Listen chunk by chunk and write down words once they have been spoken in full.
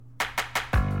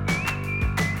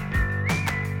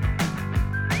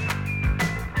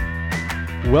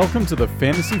Welcome to the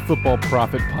Fantasy Football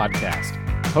Profit Podcast,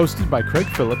 hosted by Craig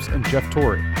Phillips and Jeff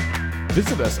Torrey.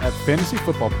 Visit us at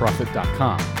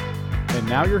fantasyfootballprofit.com. And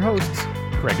now your hosts,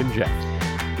 Craig and Jeff.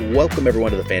 Welcome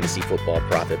everyone to the Fantasy Football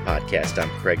Profit Podcast. I'm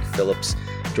Craig Phillips,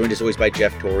 joined as always by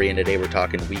Jeff Torrey, and today we're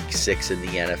talking Week 6 in the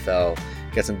NFL.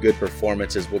 Got some good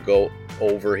performances we'll go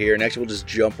over here, and actually we'll just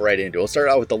jump right into it. We'll start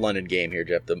out with the London game here,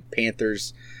 Jeff. The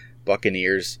Panthers,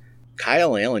 Buccaneers.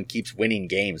 Kyle Allen keeps winning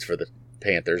games for the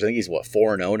Panthers. I think he's,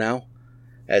 4-0 now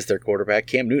as their quarterback.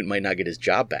 Cam Newton might not get his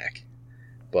job back.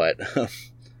 But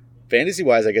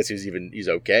fantasy-wise, I guess he's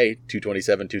okay.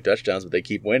 227, 2 touchdowns, but they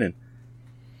keep winning.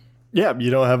 Yeah, you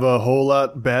don't have a whole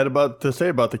lot bad to say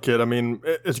about the kid. I mean,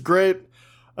 it's great.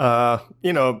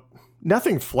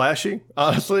 Nothing flashy,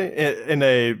 honestly. In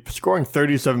a scoring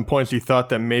 37 points, you thought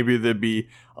that maybe there'd be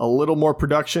a little more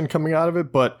production coming out of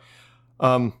it. But,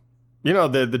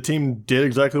 the team did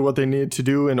exactly what they needed to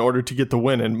do in order to get the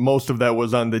win. And most of that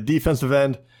was on the defensive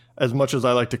end. As much as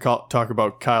I like to talk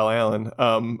about Kyle Allen,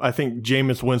 I think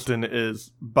Jameis Winston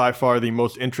is by far the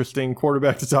most interesting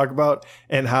quarterback to talk about,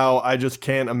 and how I just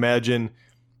can't imagine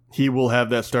he will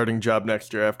have that starting job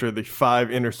next year after the 5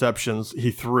 interceptions he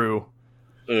threw.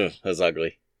 Ugh, that's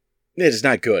ugly. It's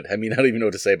not good. I mean, I don't even know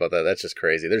what to say about that. That's just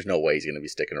crazy. There's no way he's going to be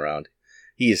sticking around.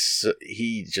 He's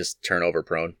just turnover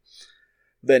prone.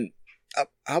 Then,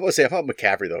 how about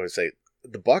McCaffrey, though? I would say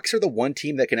the Bucs are the one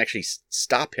team that can actually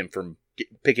stop him from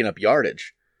picking up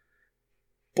yardage,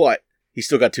 but he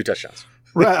still got 2 touchdowns.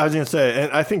 Right, I was going to say,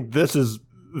 and I think this is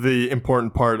the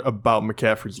important part about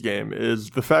McCaffrey's game,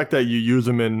 is the fact that you use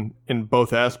him in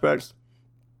both aspects,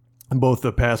 both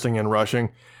the passing and rushing.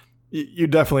 You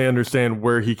definitely understand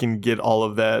where he can get all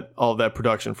of that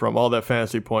production from, all that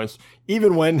fantasy points,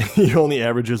 even when he only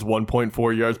averages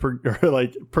 1.4 yards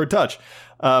per touch.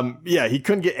 He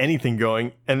couldn't get anything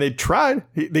going, and they tried.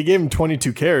 They gave him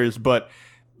 22 carries, but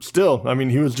still, I mean,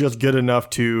 he was just good enough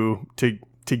to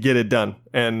get it done.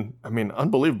 And I mean,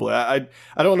 unbelievably, I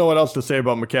don't know what else to say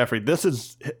about McCaffrey. This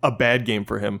is a bad game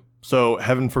for him. So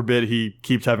heaven forbid he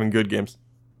keeps having good games.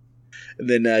 And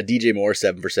then DJ Moore,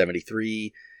 7 for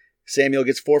 73. Samuel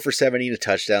gets 4 for 70 and a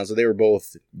touchdown. So they were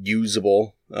both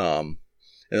usable. And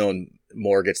then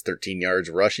Moore gets 13 yards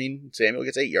rushing. Samuel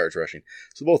gets 8 yards rushing.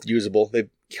 So both usable.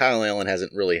 Kyle Allen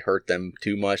hasn't really hurt them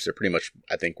too much. They're pretty much,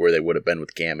 I think, where they would have been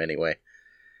with Cam anyway.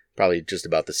 Probably just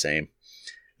about the same.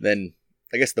 Then,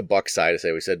 I guess the Bucs side,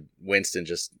 we said Winston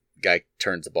guy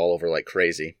turns the ball over like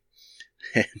crazy.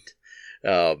 And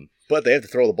but they have to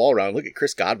throw the ball around. Look at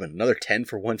Chris Godwin, another 10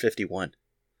 for 151.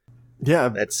 Yeah.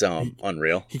 That's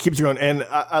unreal. He keeps going. And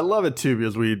I love it, too,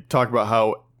 because we talk about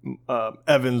how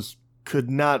Evans could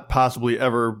not possibly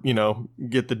ever,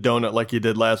 get the donut like he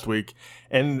did last week.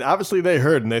 And obviously they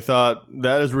heard, and they thought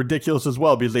that is ridiculous as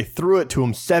well, because they threw it to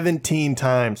him 17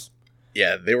 times.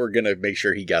 Yeah, they were going to make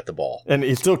sure he got the ball. And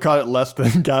he still caught it less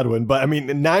than Godwin. But, I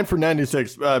mean, 9 for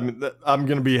 96, I'm going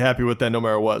to be happy with that no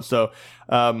matter what. So,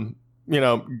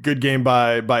 good game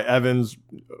by Evans.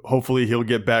 Hopefully he'll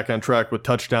get back on track with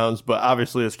touchdowns. But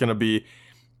obviously it's going to be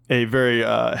a very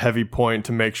heavy point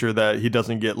to make sure that he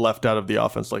doesn't get left out of the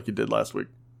offense like he did last week.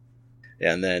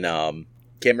 Yeah, and then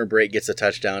Cameron Brate gets a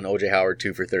touchdown. O.J. Howard,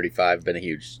 2 for 35. Been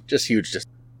huge.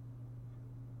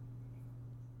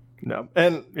 No.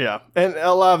 And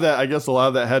a lot of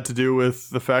that had to do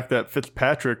with the fact that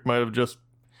Fitzpatrick might have just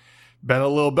been a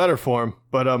little better for him.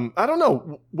 But I don't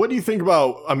know. What do you think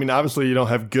about, I mean, obviously you don't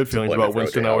have good feelings about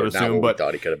Winston, I would assume, but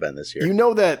thought he could have been this year. You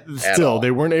know that still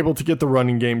they weren't able to get the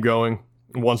running game going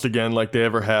once again like they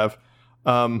ever have.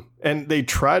 And they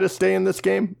try to stay in this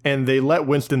game, and they let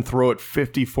Winston throw it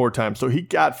 54 times. So he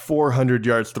got 400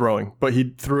 yards throwing, but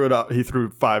he threw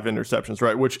 5 interceptions,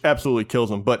 right? Which absolutely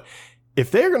kills him. But if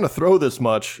they're going to throw this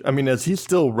much, I mean, is he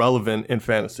still relevant in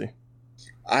fantasy?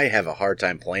 I have a hard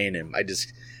time playing him.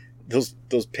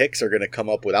 Those picks are going to come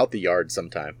up without the yards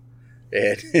sometime,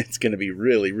 and it's going to be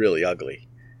really, really ugly.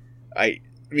 I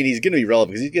mean, he's going to be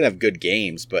relevant because he's going to have good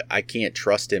games, but I can't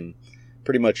trust him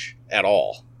pretty much at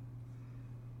all.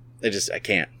 I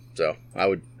can't. So I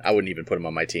wouldn't even put him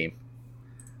on my team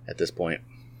at this point.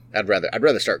 I'd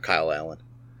rather start Kyle Allen.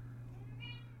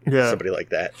 Yeah, somebody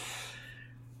like that.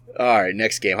 All right,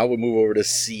 next game. How about we move over to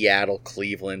Seattle,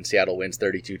 Cleveland? Seattle wins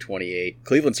 32-28.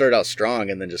 Cleveland started out strong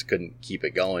and then just couldn't keep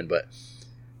it going. But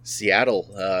Seattle,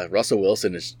 Russell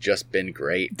Wilson has just been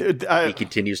great. Dude, he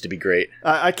continues to be great.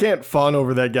 I can't fawn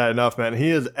over that guy enough, man. He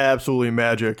is absolutely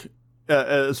magic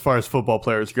as far as football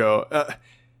players go.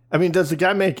 I mean, does the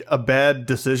guy make a bad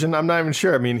decision? I'm not even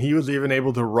sure. I mean, he was even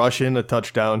able to rush in a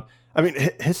touchdown. I mean,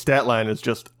 his stat line is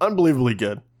just unbelievably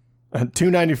good.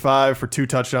 295 for 2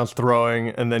 touchdowns throwing,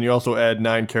 and then you also add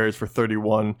 9 carries for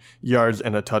 31 yards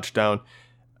and a touchdown.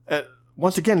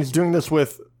 Once again, he's doing this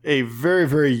with a very,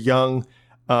 very young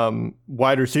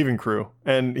wide receiving crew,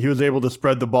 and he was able to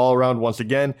spread the ball around once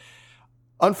again.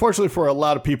 Unfortunately for a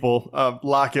lot of people,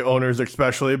 Lockett owners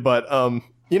especially, but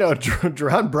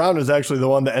Jaron Brown is actually the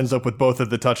one that ends up with both of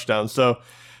the touchdowns. So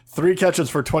 3 catches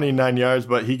for 29 yards,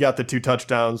 but he got the 2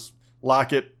 touchdowns.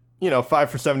 Lockett, 5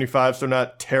 for 75, so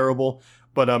not terrible,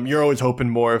 but you're always hoping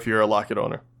more if you're a Lockett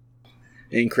owner.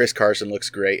 And Chris Carson looks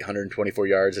great, 124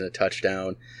 yards and a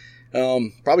touchdown.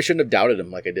 Probably shouldn't have doubted him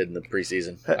like I did in the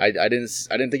preseason. I didn't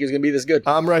think he was going to be this good.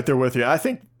 I'm right there with you.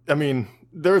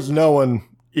 There's no one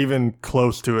even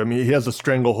close to him. He has a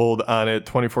stranglehold on it.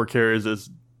 24 carries is,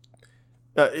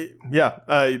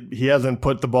 he hasn't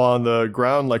put the ball on the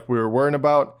ground like we were worrying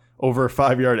about. Over a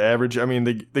 5-yard average.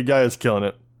 The guy is killing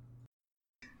it.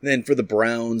 Then for the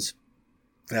Browns,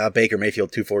 Baker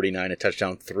Mayfield, 249, a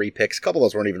touchdown, 3 picks. A couple of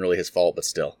those weren't even really his fault, but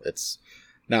still, it's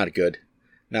not good.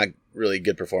 Not really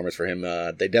good performance for him.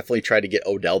 They definitely tried to get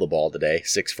Odell the ball today,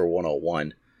 6 for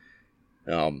 101.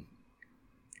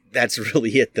 That's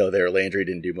really it, though, there. Landry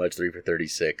didn't do much, 3 for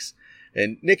 36.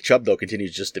 And Nick Chubb, though,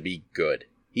 continues just to be good.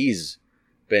 He's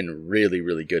been really,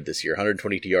 really good this year.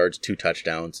 122 yards, 2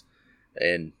 touchdowns,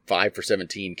 and 5 for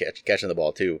 17 catching the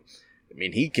ball, too.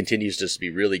 He continues just to be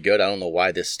really good. I don't know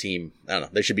why this team,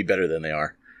 they should be better than they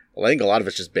are. Well, I think a lot of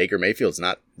it's just Baker Mayfield's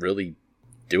not really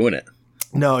doing it.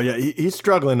 No, yeah, he's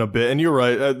struggling a bit, and you're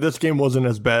right. This game wasn't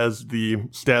as bad as the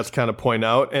stats kind of point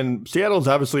out, and Seattle's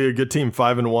obviously a good team,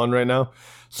 5-1 right now,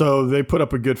 so they put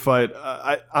up a good fight.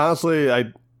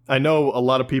 I know a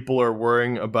lot of people are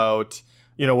worrying about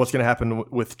what's going to happen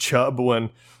with Chubb when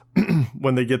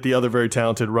they get the other very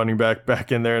talented running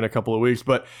back in there in a couple of weeks,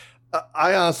 but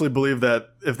I honestly believe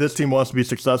that if this team wants to be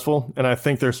successful, and I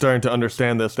think they're starting to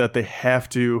understand this, that they have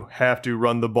to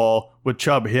run the ball with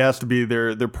Chubb. He has to be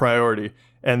their priority,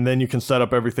 and then you can set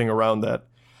up everything around that.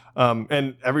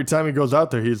 And every time he goes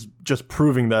out there, he's just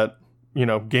proving that,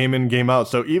 game in, game out.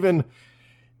 So even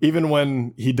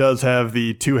when he does have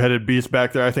the 2-headed beast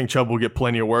back there, I think Chubb will get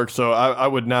plenty of work. So I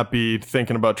would not be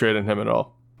thinking about trading him at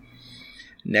all.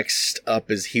 Next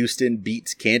up is Houston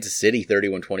beats Kansas City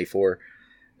 31-24.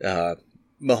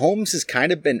 Mahomes has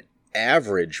kind of been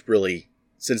average, really,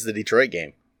 since the Detroit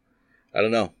game. I don't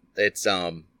know. It's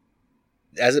it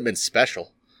hasn't been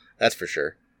special, that's for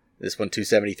sure. This one,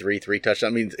 273, 3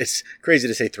 touchdowns. It's crazy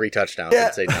to say 3 touchdowns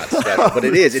and say not special, but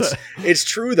it is. It's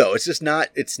true though. It's just not.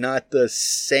 It's not the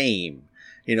same,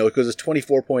 because it's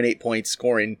 24.8 points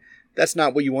scoring. That's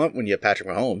not what you want when you have Patrick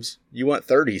Mahomes. You want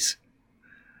 30s,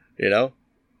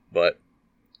 but.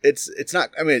 It's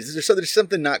not. There's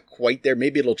something not quite there.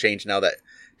 Maybe it'll change now that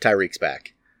Tyreek's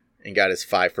back and got his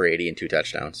 5 for 80 and 2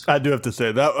 touchdowns. I do have to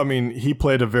say that. He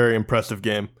played a very impressive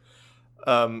game.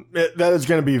 That is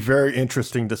going to be very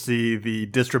interesting to see the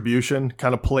distribution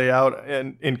kind of play out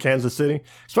in Kansas City,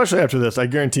 especially after this. I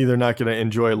guarantee they're not going to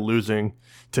enjoy losing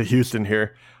to Houston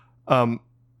here.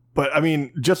 But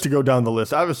just to go down the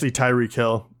list, obviously Tyreek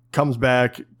Hill comes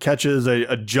back, catches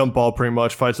a jump ball pretty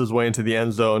much, fights his way into the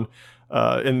end zone.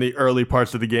 In the early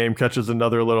parts of the game, catches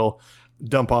another little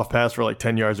dump-off pass for like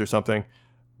 10 yards or something.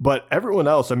 But everyone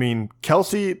else,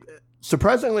 Kelsey,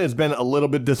 surprisingly, has been a little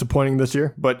bit disappointing this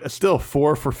year, but still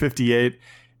 4 for 58.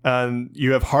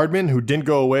 You have Hardman, who didn't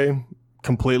go away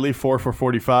completely, 4 for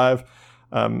 45.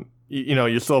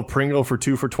 You still have Pringle for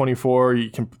 2 for 24. You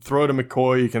can throw to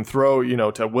McCoy. You can throw,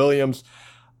 to Williams.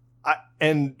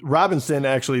 And Robinson,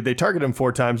 actually, they targeted him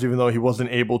 4 times, even though he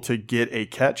wasn't able to get a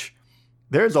catch.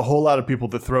 There's a whole lot of people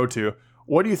to throw to.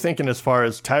 What are you thinking as far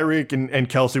as Tyreek and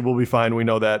Kelsey will be fine? We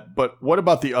know that. But what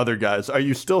about the other guys? Are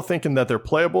you still thinking that they're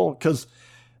playable? Because,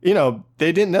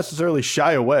 they didn't necessarily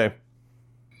shy away.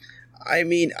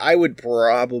 I would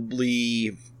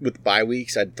probably, with bye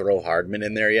weeks, I'd throw Hardman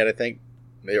in there yet, I think.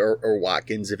 Or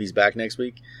Watkins if he's back next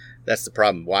week. That's the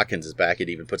problem. Watkins is back. It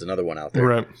even puts another one out there.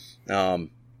 Right.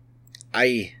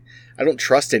 I don't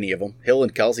trust any of them. Hill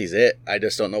and Kelsey's it. I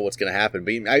just don't know what's going to happen.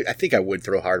 But I think I would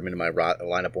throw Hardman in my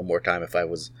lineup one more time if I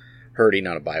was hurting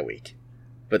on a bye week.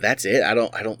 But that's it. I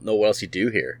don't know what else you do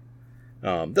here.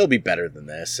 They'll be better than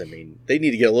this. They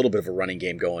need to get a little bit of a running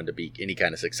game going to be any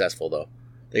kind of successful, though.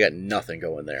 They got nothing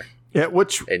going there. Yeah,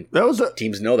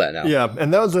 teams know that now. Yeah,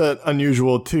 and that was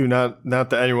unusual too. Not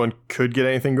that anyone could get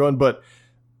anything going, but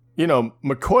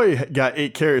McCoy got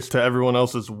 8 carries to everyone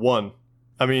else's 1.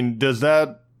 Does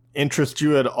that interest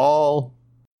you at all?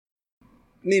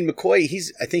 McCoy,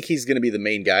 I think he's going to be the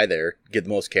main guy there, get the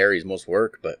most carries, most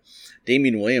work, but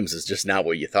Damian Williams is just not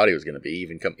what you thought he was going to be.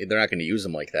 They're not going to use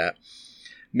him like that.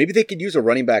 Maybe they could use a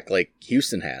running back like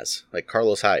Houston has, like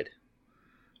Carlos Hyde.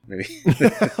 Maybe.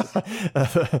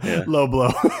 Low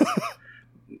blow.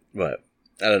 But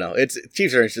I don't know.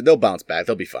 Chiefs are interested. They'll bounce back.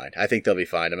 They'll be fine. I think they'll be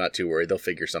fine. I'm not too worried. They'll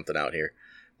figure something out here.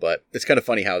 But it's kind of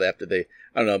funny how I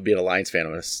don't know, being a Lions fan,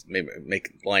 I'm going to maybe make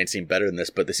Lions seem better than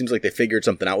this, but it seems like they figured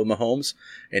something out with Mahomes,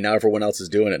 and now everyone else is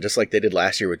doing it, just like they did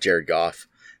last year with Jared Goff.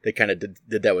 They kind of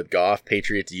did that with Goff.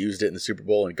 Patriots used it in the Super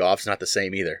Bowl, and Goff's not the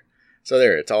same either. So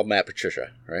there, it's all Matt Patricia,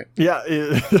 right? Yeah,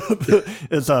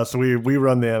 it's us. We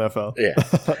run the NFL. Yeah,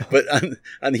 but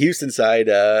on the Houston side,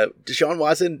 Deshaun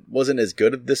Watson wasn't as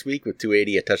good this week with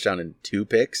 280, a touchdown, and 2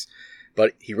 picks,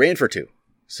 but he ran for 2,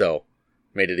 so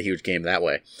made it a huge game that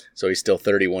way. So he's still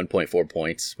 31.4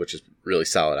 points, which is really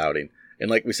solid outing. And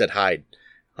like we said, Hyde,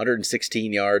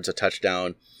 116 yards, a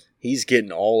touchdown. He's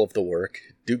getting all of the work.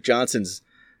 Duke Johnson's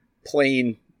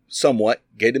playing somewhat,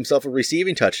 gave himself a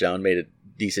receiving touchdown, made a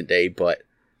decent day, but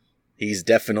he's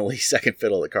definitely second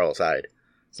fiddle to Carlos Hyde.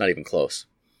 It's not even close.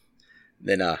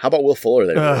 Then how about Will Fuller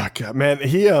there? Oh, God, man,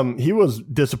 he was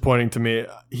disappointing to me.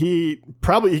 He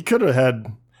could have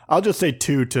had, I'll just say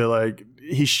 2 to like,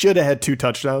 he should have had 2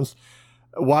 touchdowns.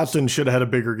 Watson should have had a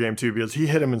bigger game too, because he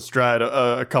hit him in stride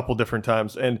a couple different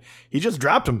times, and he just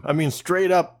dropped him. I mean,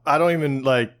 straight up, I don't even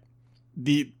like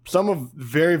some of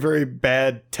very, very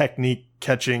bad technique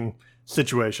catching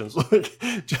situations, like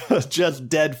just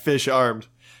dead fish armed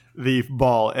the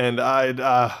ball. And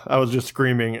I was just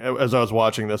screaming as I was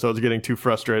watching this. I was getting too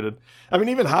frustrated. I mean,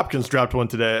 even Hopkins dropped one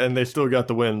today, and they still got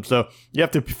the win. So you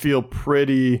have to feel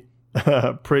pretty,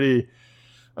 I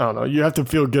don't know. You have to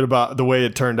feel good about the way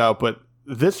it turned out. But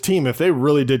this team, if they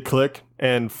really did click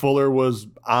and Fuller was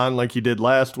on like he did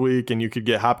last week and you could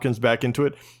get Hopkins back into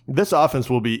it, this offense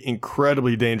will be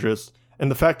incredibly dangerous. And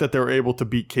the fact that they were able to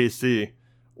beat KC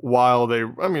while they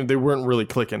weren't really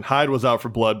clicking. Hyde was out for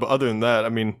blood, but other than that, I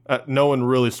mean, no one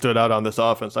really stood out on this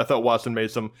offense. I thought Watson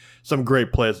made some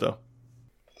great plays, though.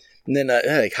 And then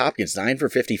like Hopkins, 9 for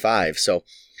 55. So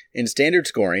in standard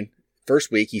scoring,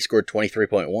 first week he scored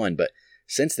 23.1, but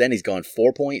since then, he's gone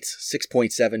 4 points,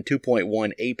 6.7,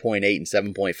 2.1, 8.8, and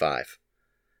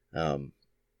 7.5.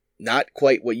 Not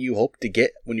quite what you hope to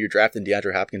get when you're drafting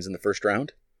DeAndre Hopkins in the first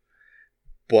round,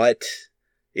 but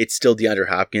it's still DeAndre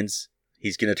Hopkins.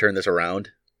 He's going to turn this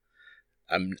around.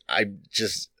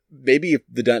 Maybe if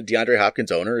the DeAndre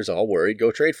Hopkins owner is all worried,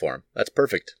 go trade for him. That's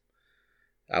perfect.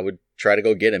 I would try to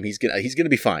go get him. He's gonna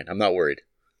be fine. I'm not worried.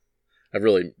 I'm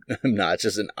not. It's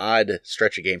just an odd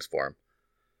stretch of games for him.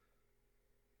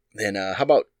 Then how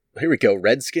about, here we go,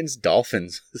 Redskins,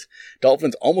 Dolphins.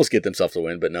 Dolphins almost get themselves a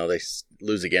win, but no, they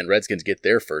lose again. Redskins get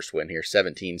their first win here,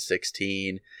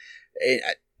 17-16.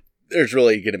 There's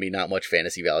really going to be not much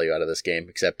fantasy value out of this game,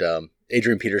 except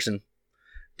Adrian Peterson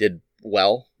did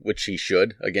well, which he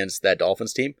should, against that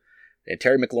Dolphins team. And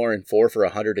Terry McLaurin, 4 for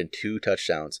 102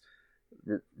 touchdowns.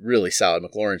 Really solid.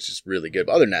 McLaurin's just really good.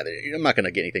 But other than that, I'm not going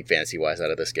to get anything fancy-wise out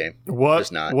of this game.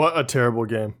 What a terrible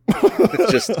game.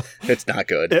 It's not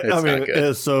good. Not good. It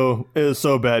is so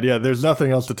bad. Yeah, there's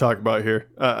nothing else to talk about here.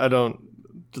 I don't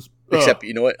just... Except,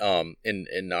 you know what?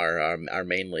 In our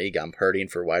main league, I'm hurting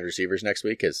for wide receivers next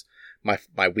week because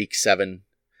my week 7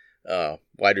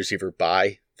 wide receiver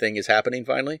bye thing is happening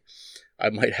finally. I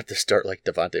might have to start like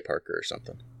Devontae Parker or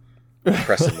something.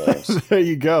 Preston Williams. There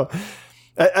you go.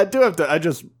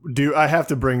 I have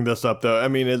to bring this up, though. I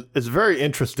mean, it's very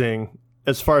interesting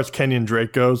as far as Kenyon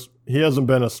Drake goes. He hasn't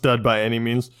been a stud by any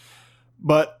means,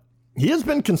 but he has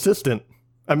been consistent.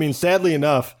 I mean, sadly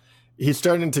enough, he's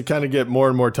starting to kind of get more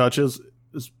and more touches,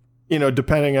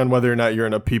 depending on whether or not you're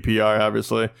in a PPR,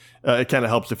 obviously. It kind of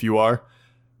helps if you are.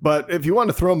 But if you want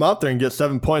to throw him out there and get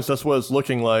 7 points, that's what it's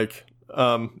looking like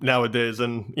nowadays.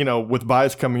 And, with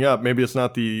buys coming up, maybe it's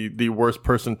not the worst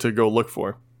person to go look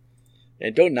for.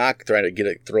 And don't knock trying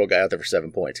to throw a guy out there for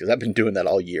 7 points, because I've been doing that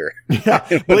all year. Yeah,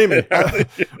 believe me. I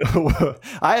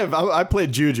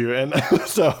played Juju, and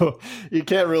so you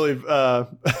can't really.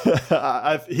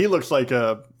 He looks like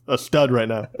a stud right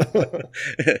now.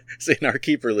 See, in our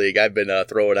keeper league, I've been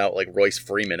throwing out like Royce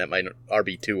Freeman at my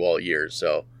RB2 all year.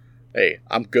 So, hey,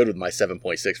 I'm good with my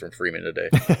 7.6 from Freeman today.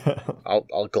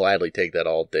 I'll gladly take that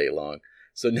all day long.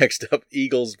 So next up,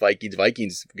 Eagles, Vikings.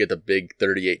 Vikings get the big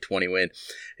 38-20 win.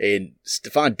 And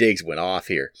Stephon Diggs went off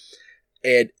here.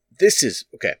 And this is,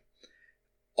 okay,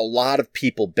 a lot of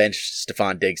people benched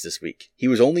Stephon Diggs this week. He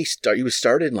was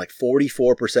started in like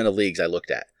 44% of leagues I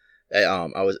looked at.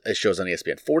 It shows on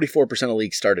ESPN. 44% of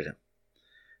leagues started him.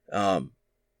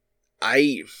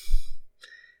 I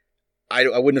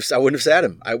wouldn't have sat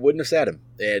him.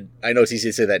 And I know it's easy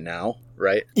to say that now,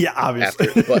 right? Yeah, obviously.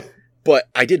 But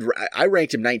I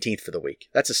ranked him 19th for the week.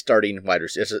 That's a starting wide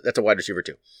receiver. That's a wide receiver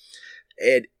too.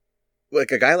 And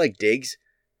like a guy like Diggs,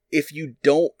 if you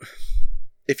don't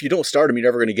start him, you're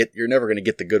never going to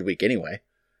get the good week anyway.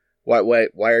 Why is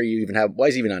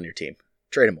he even on your team?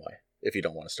 Trade him away if you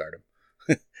don't want to start him.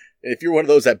 And if you're one of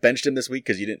those that benched him this week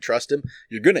because you didn't trust him,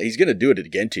 he's gonna do it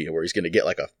again to you, where he's gonna get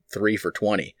like a 3 for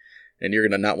 20, and you're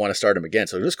gonna not want to start him again.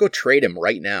 So just go trade him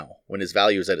right now when his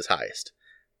value is at his highest.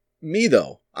 Me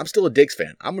though, I'm still a Diggs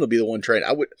fan. I'm gonna be the one trade.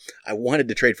 I wanted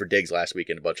to trade for Diggs last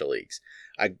week in a bunch of leagues.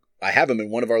 I have him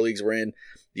in one of our leagues we're in.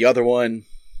 The other one,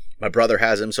 my brother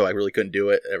has him, so I really couldn't do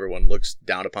it. Everyone looks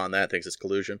down upon that, thinks it's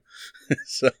collusion.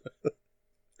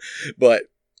 But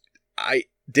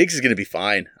Diggs is going to be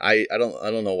fine. I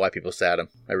don't know why people sat him.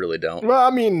 I really don't. Well,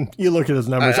 I mean, you look at his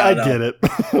numbers. I get it.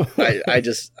 I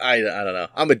don't know.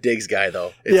 I'm a Diggs guy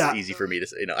though. It's easy for me to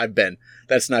say.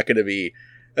 That's not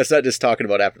just talking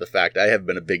about after the fact. I have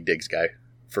been a big Diggs guy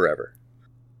forever.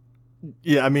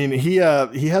 Yeah, I mean, he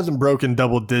hasn't broken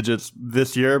double digits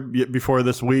this year before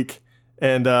this week.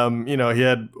 And, he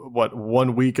had,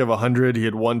 1 week of 100. He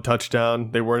had 1 touchdown.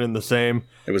 They weren't in the same.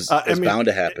 It was bound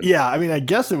to happen. Yeah, I mean, I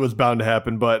guess it was bound to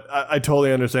happen, but I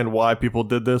totally understand why people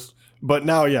did this. But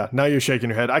now you're shaking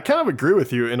your head. I kind of agree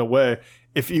with you in a way.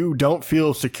 If you don't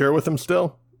feel secure with him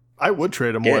still, I would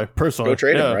trade him away, personally. Go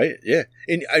trade him, right? Yeah.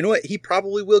 And I know what? He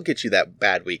probably will get you that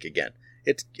bad week again.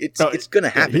 It's going to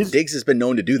happen. Diggs has been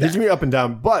known to do that. He's going to be up and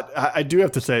down. But I do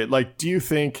have to say, do you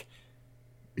think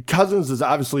Cousins has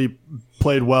obviously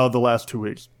played well the last 2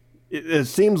 weeks? It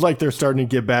seems like they're starting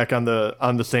to get back on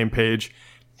the same page.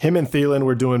 Him and Thielen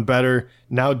were doing better.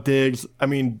 Now Diggs. I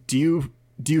mean, do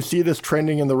you see this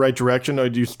trending in the right direction, or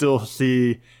do you still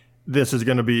see this is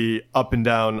going to be up and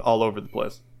down all over the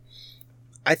place?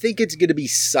 I think it's going to be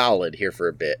solid here for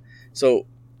a bit. So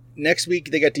next week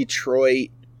they got Detroit.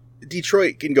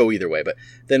 Detroit can go either way, but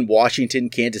then Washington,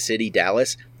 Kansas City,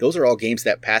 Dallas. Those are all games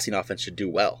that passing offense should do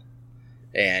well.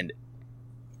 And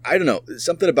I don't know,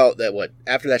 something about that,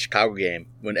 after that Chicago game,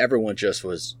 when everyone just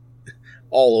was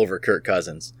all over Kirk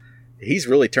Cousins, he's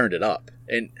really turned it up.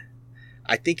 And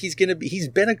I think he's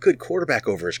been a good quarterback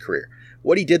over his career.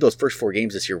 What he did those first 4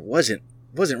 games this year wasn't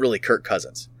really Kirk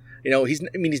Cousins.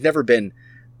 He's never been,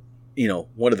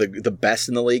 one of the best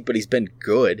in the league, but he's been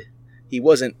good. He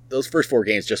wasn't, those first 4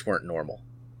 games just weren't normal.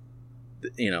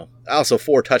 Also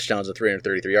 4 touchdowns and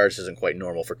 333 yards isn't quite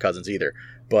normal for Cousins either,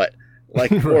 but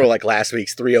or like last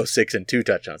week's 306 and 2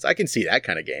 touchdowns. I can see that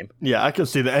kind of game. Yeah, I can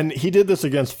see that. And he did this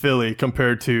against Philly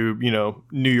compared to,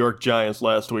 New York Giants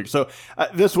last week. So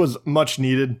this was much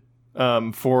needed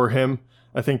for him.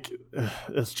 I think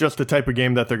it's just the type of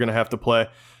game that they're going to have to play.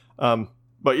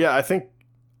 But yeah,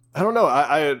 I don't know.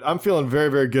 I'm feeling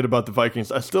very, very good about the Vikings.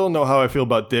 I still don't know how I feel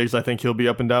about Diggs. I think he'll be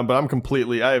up and down, but I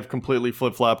have completely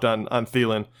flip-flopped on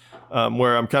Thielen,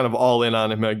 where I'm kind of all in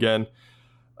on him again.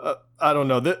 I don't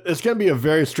know. It's going to be a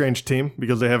very strange team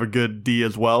because they have a good D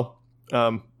as well.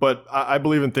 But I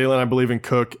believe in Thielen. I believe in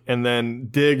Cook. And then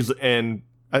Diggs and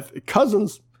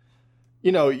Cousins,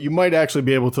 you might actually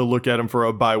be able to look at him for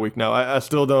a bye week now. I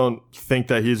still don't think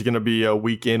that he's going to be a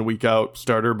week in, week out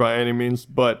starter by any means.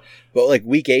 But like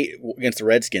week 8 against the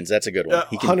Redskins, that's a good one.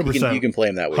 100%. You can play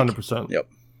him that week. 100%. Yep.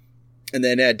 And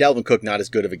then Dalvin Cook, not as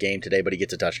good of a game today, but he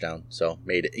gets a touchdown. So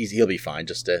he'll be fine.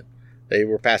 They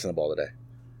were passing the ball today.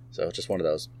 So just one of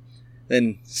those.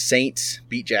 Then Saints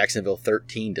beat Jacksonville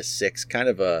 13-6. Kind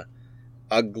of a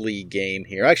ugly game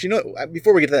here. Actually, no.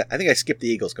 Before we get to that, I think I skipped the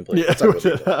Eagles completely.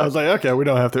 Yeah, I was like, okay, we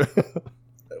don't have to.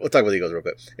 We'll talk about the Eagles real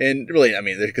quick. And really,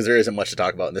 because there isn't much to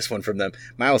talk about in this one from them.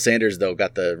 Miles Sanders, though,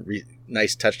 got the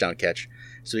nice touchdown catch.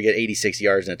 So he got 86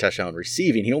 yards and a touchdown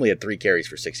receiving. He only had 3 carries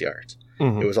for 6 yards.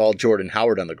 Mm-hmm. It was all Jordan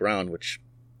Howard on the ground, which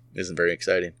isn't very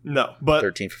exciting. No, but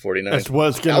 13 for 49. This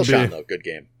was going to be, though, good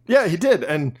game. Yeah, he did.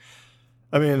 And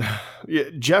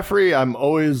Jeffrey, I'm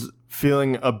always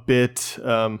feeling a bit.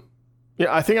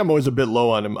 I think I'm always a bit low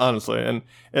on him, honestly, and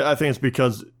I think it's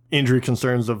because injury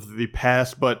concerns of the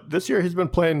past. But this year, he's been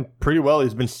playing pretty well.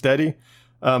 He's been steady.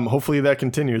 Hopefully, that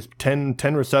continues. 10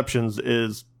 receptions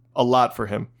is a lot for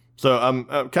him. So I'm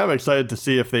kind of excited to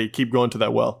see if they keep going to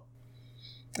that well.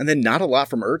 And then not a lot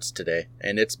from Ertz today,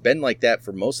 and it's been like that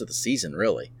for most of the season,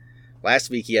 really.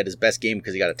 Last week he had his best game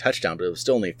because he got a touchdown, but it was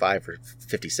still only 5 for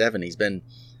 57. He's been,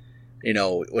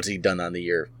 what's he done on the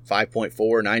year? 5.4,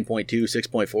 9.2,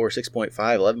 6.4, 6.5,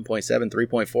 11.7,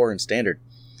 3.4 in standard.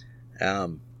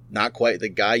 Not quite the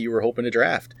guy you were hoping to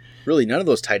draft. Really, none of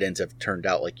those tight ends have turned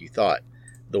out like you thought,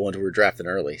 the ones who were drafting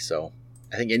early. So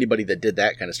I think anybody that did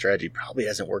that kind of strategy probably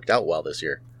hasn't worked out well this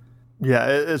year. Yeah,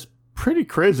 it's pretty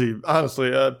crazy, honestly.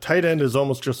 Tight end is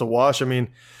almost just a wash.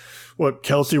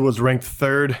 Kelsey was ranked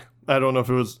 3rd I don't know if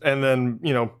it was, and then,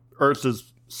 Ertz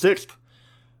is 6th.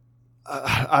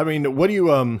 I mean, what do you,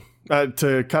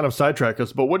 to kind of sidetrack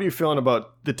us, but what are you feeling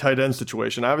about the tight end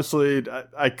situation? Obviously,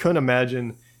 I couldn't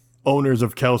imagine owners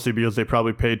of Kelce, because they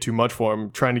probably paid too much for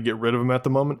him, trying to get rid of him at the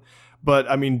moment. But,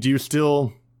 I mean,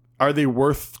 are they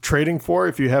worth trading for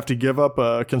if you have to give up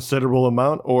a considerable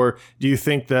amount? Or do you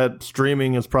think that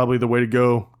streaming is probably the way to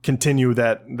go, continue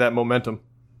that momentum?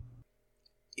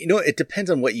 It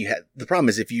depends on what you have. The problem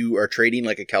is, if you are trading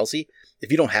like a Kelce,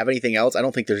 if you don't have anything else, I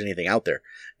don't think there's anything out there.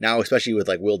 Now, especially with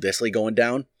like Will Dissly going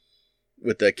down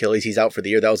with the Achilles, he's out for the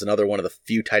year. That was another one of the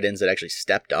few tight ends that actually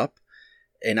stepped up.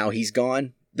 And now he's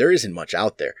gone. There isn't much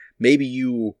out there. Maybe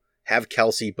you have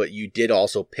Kelce, but you did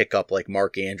also pick up like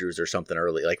Mark Andrews or something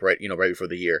early, like right before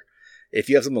the year. If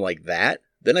you have something like that,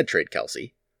 then I'd trade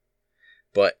Kelce.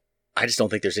 But I just don't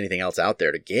think there's anything else out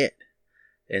there to get.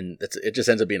 And it just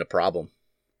ends up being a problem.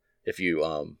 If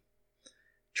you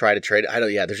try to trade,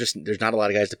 there's not a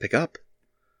lot of guys to pick up.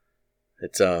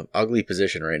 It's a ugly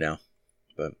position right now.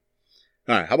 But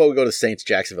all right, how about we go to Saints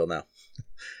Jacksonville now?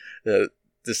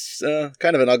 This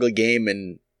kind of an ugly game,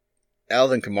 and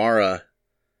Alvin Kamara,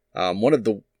 one of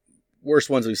the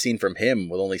worst ones we've seen from him,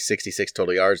 with only 66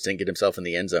 total yards, didn't get himself in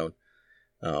the end zone.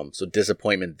 So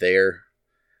disappointment there.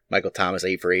 Michael Thomas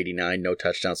 8 for 89, no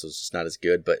touchdowns, so it's just not as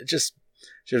good. But it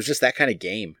was just that kind of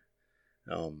game.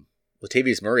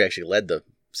 Latavius Murray actually led the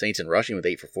Saints in rushing with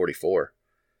 8 for 44.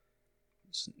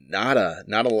 It's not a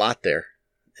lot there.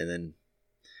 And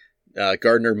then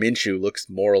Gardner Minshew looks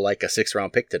more like a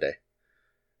 6th-round pick today.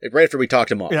 Right after we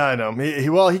talked him off. Yeah, I know.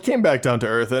 He came back down to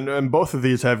earth, and both of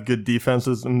these have good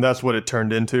defenses, and that's what it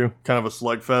turned into, kind of a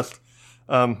slugfest.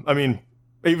 I mean,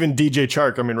 even DJ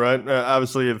Chark, right?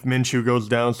 Obviously, if Minshew goes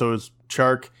down, so is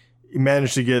Chark. He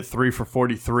managed to get 3 for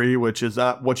 43, which is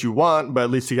not what you want, but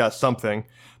at least he got something.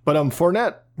 But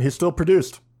Fournette, he still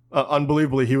produced.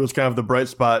 Unbelievably, he was kind of the bright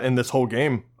spot in this whole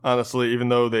game, honestly, even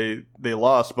though they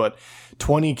lost. But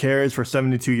 20 carries for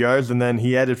 72 yards, and then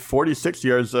he added 46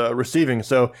 yards receiving.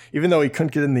 So even though he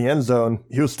couldn't get in the end zone,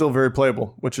 he was still very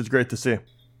playable, which is great to see.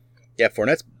 Yeah,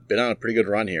 Fournette's been on a pretty good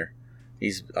run here.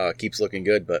 He's keeps looking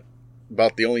good, but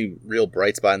about the only real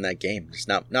bright spot in that game. There's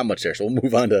not much there. So we'll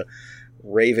move on to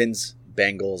Ravens,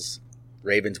 Bengals.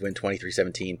 Ravens win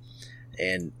 23-17.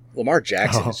 And Lamar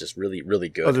Jackson is just really, really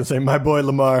good. I was going to say, my boy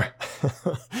Lamar.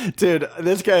 Dude,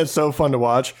 this guy is so fun to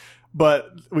watch.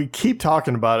 But we keep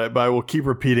talking about it, but I will keep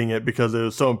repeating it because it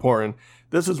was so important.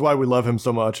 This is why we love him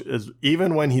so much, is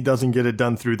even when he doesn't get it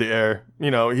done through the air, he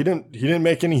didn't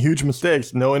make any huge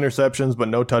mistakes. No interceptions, but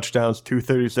no touchdowns,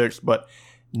 236, but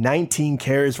 19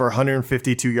 carries for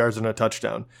 152 yards and a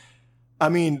touchdown. I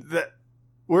mean,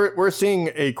 we're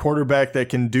seeing a quarterback that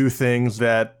can do things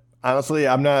that, honestly,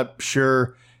 I'm not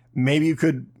sure. Maybe you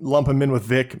could lump him in with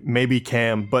Vic, maybe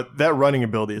Cam, but that running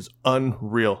ability is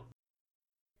unreal.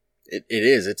 It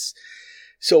is. It's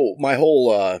so my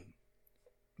whole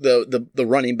the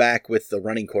running back with the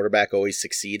running quarterback always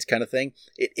succeeds kind of thing.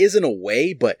 It is in a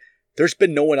way, but there's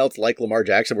been no one else like Lamar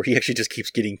Jackson where he actually just keeps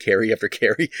getting carry after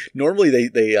carry. Normally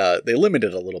they limit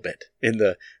it a little bit, and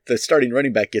the starting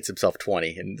running back gets himself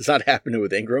 20, and it's not happening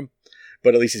with Ingram,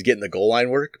 but at least he's getting the goal line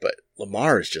work. But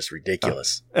Lamar is just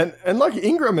ridiculous. And like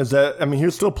Ingram is that, he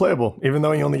was still playable, even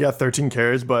though he only got 13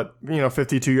 carries, but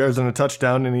 52 yards and a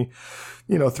touchdown, and he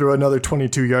threw another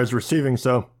 22 yards receiving.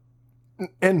 So,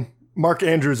 and Mark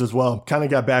Andrews as well kind of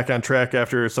got back on track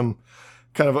after some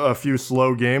kind of a few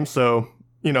slow games. So,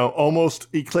 almost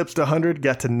eclipsed 100,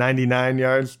 got to 99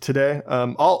 yards today.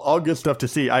 All good stuff to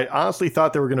see. I honestly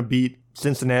thought they were going to beat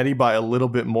Cincinnati by a little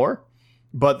bit more,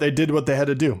 but they did what they had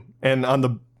to do. And on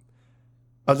the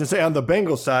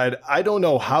Bengals side, I don't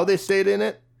know how they stayed in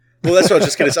it. Well, that's what I was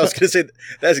just going to say. I was going to say,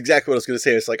 that's exactly what I was going to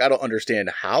say. It's like, I don't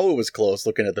understand how it was close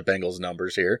looking at the Bengals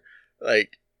numbers here.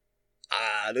 Like,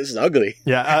 this is ugly.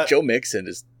 Yeah. Joe Mixon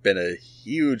has been a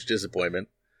huge disappointment.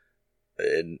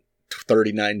 And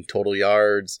 39 total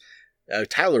yards.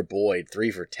 Tyler Boyd, 3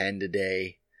 for 10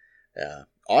 today.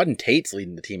 Auden Tate's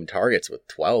leading the team in targets with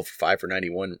 12, 5 for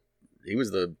 91. He was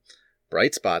the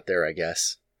bright spot there, I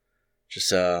guess.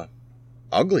 Just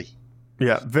ugly.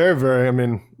 Yeah, very,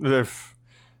 very.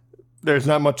 There's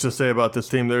not much to say about this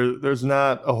team. There's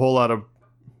not a whole lot of,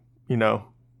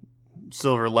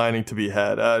 silver lining to be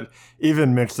had.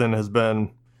 Even Mixon has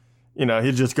been,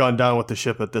 he's just gone down with the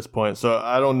ship at this point. So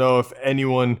I don't know if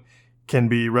anyone can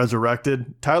be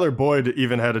resurrected. Tyler Boyd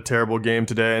even had a terrible game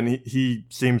today, and he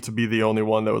seemed to be the only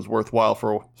one that was worthwhile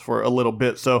for a little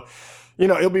bit. So,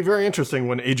 it'll be very interesting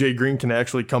when AJ Green can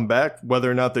actually come back,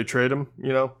 whether or not they trade him.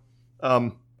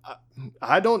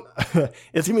 I don't.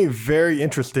 It's gonna be very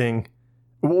interesting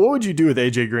What would you do with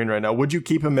AJ Green right now? Would you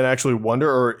keep him and actually wonder,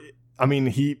 or I mean,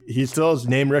 he still has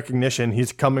name recognition.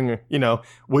 He's coming,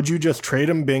 would you just trade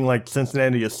him being like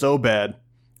Cincinnati is so bad,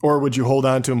 or would you hold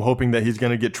on to him hoping that he's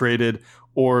going to get traded,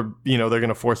 or, they're going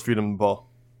to force feed him the ball?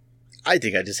 I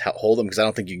think I just hold him because I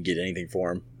don't think you can get anything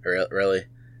for him, really.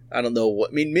 I don't know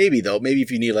what, I mean, maybe though, maybe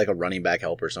if you need like a running back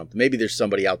help or something, maybe there's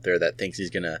somebody out there that thinks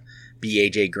he's going to be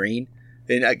AJ Green.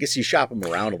 Then I guess you shop him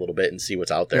around a little bit and see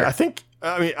what's out there. Yeah, I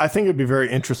think it'd be very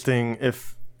interesting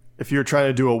if you're trying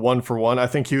to do a 1-for-1. I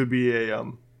think he would be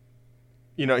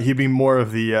he'd be more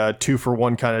of the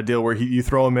 2-for-1 kind of deal where you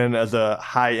throw him in as a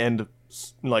high end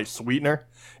like sweetener,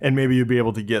 and maybe you'd be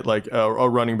able to get like a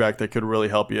running back that could really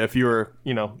help you if you were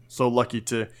so lucky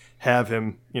to have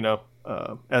him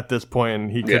at this point,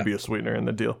 and he could be a sweetener in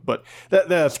the deal. But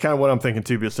that's kind of what I'm thinking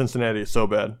too, because Cincinnati is so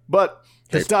bad. But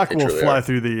his stock will fly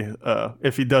through the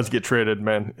if he does get traded,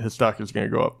 man, his stock is going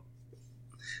to go up.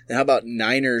 And how about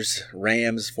Niners,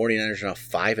 Rams? 49ers are now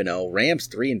 5-0. Rams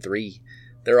 3-3.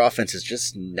 Their offense is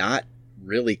just not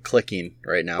really clicking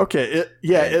right now. Okay,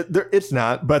 it's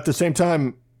not. But at the same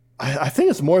time, I think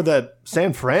it's more that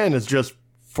San Fran is just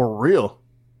for real.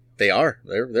 They are.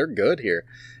 They're good here.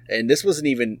 And they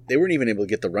weren't even able to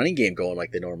get the running game going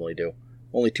like they normally do.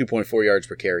 Only 2.4 yards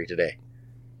per carry today.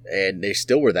 And they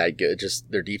still were that good.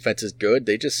 Just their defense is good.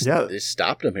 They just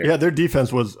stopped them here. Yeah, their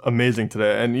defense was amazing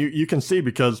today. And you can see,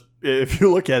 because if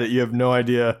you look at it, you have no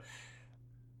idea,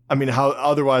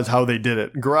 how they did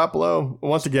it. Garoppolo,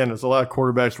 once again, there's a lot of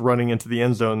quarterbacks running into the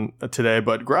end zone today,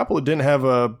 but Garoppolo didn't have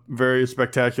a very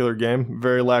spectacular game,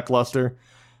 very lackluster.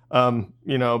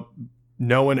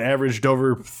 No one averaged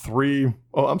over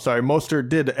Mostert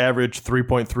did average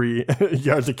 3.3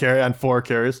 yards a carry on 4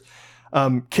 carries.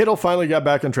 Kittle finally got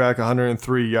back on track,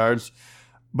 103 yards,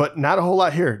 but not a whole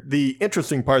lot here. The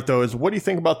interesting part, though, is what do you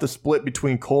think about the split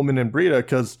between Coleman and Breida?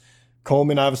 Because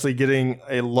Coleman obviously getting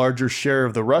a larger share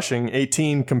of the rushing,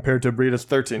 18 compared to Breida's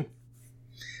 13.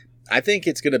 I think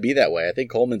it's going to be that way. I think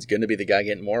Coleman's going to be the guy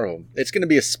getting more of them. It's going to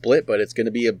be a split, but it's going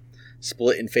to be a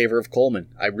split in favor of Coleman.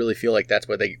 I really feel like that's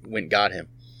why they went and got him.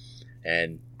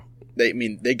 And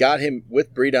they got him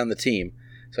with Breida on the team.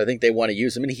 So I think they want to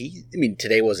use him. And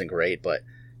today wasn't great, but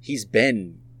he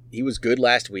was good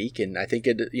last week. And I think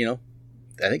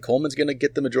I think Coleman's going to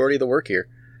get the majority of the work here.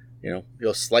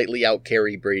 He'll slightly out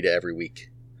carry Breida every week,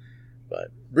 but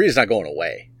Breida's not going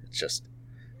away. It's just,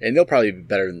 and they'll probably be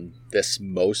better than this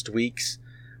most weeks.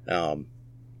 And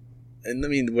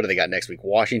what do they got next week?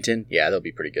 Washington? Yeah, they'll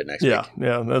be pretty good next week.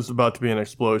 Yeah, that's about to be an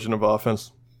explosion of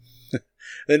offense.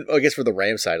 Then I guess for the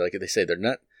Rams side, like they say, they're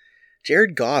not.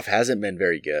 Jared Goff hasn't been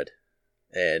very good,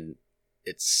 and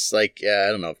it's like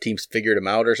I don't know if teams figured him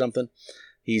out or something.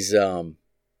 He's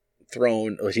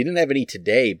thrown. He didn't have any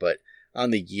today, but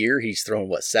on the year he's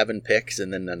thrown 7 picks,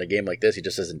 and then in a game like this, he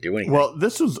just doesn't do anything. Well,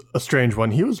 this was a strange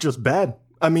one. He was just bad.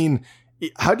 How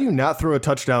do you not throw a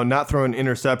touchdown, not throw an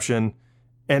interception,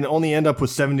 and only end up with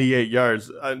 78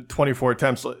 yards on 24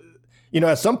 attempts?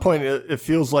 At some point, it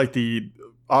feels like the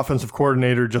offensive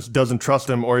coordinator just doesn't trust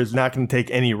him, or is not going to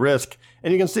take any risk.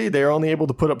 And you can see they're only able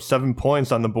to put up 7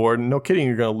 points on the board. And no kidding,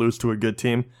 you're going to lose to a good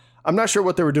team. I'm not sure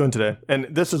what they were doing today. And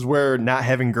this is where not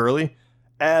having Gurley,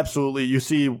 absolutely, you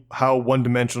see how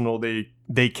one-dimensional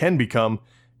they can become.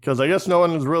 Because I guess no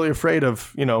one is really afraid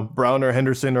of, Brown or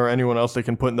Henderson or anyone else they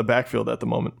can put in the backfield at the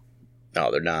moment. No,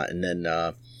 they're not. And then,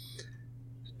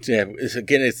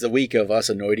 it's the week of us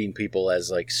anointing people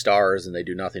as like stars, and they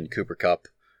do nothing. Cooper Kupp,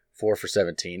 4 for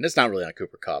 17. It's not really on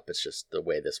Cooper Kupp. It's just the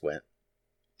way this went.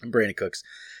 And Brandon Cooks,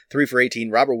 3 for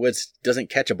 18. Robert Woods doesn't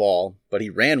catch a ball, but he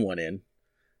ran one in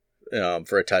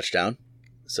for a touchdown.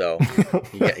 So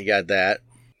he got that.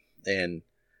 And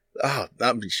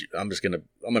I'm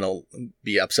gonna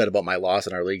be upset about my loss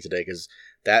in our league today, because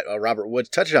that Robert Woods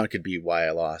touchdown could be why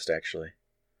I lost. Actually,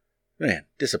 man,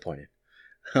 disappointed.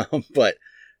 But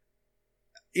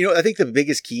I think the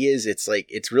biggest key is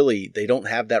it's really they don't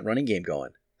have that running game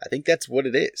going. I think that's what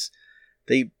it is.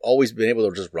 They've always been able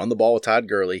to just run the ball with Todd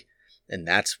Gurley, and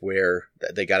that's where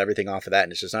they got everything off of that,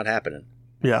 and it's just not happening.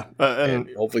 Yeah, and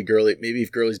hopefully Gurley, maybe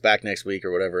if Gurley's back next week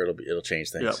or whatever, it'll change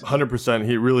things. Yeah, 100%.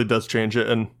 He really does change it,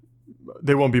 and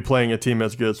they won't be playing a team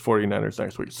as good as 49ers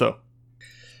next week. So,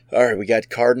 all right, we got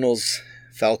Cardinals,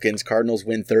 Falcons. Cardinals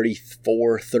win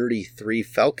 34-33.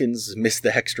 Falcons missed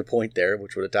the extra point there,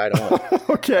 which would have tied them up.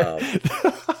 Okay.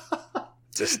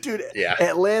 Dude, yeah.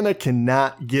 Atlanta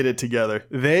cannot get it together.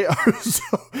 They are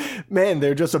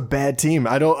they're just a bad team.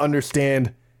 I don't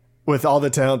understand, with all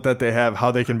the talent that they have, how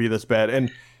they can be this bad.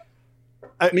 And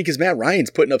because Matt Ryan's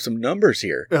putting up some numbers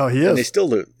here. Oh, he is. And they still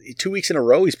do. 2 weeks in a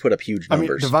row, he's put up huge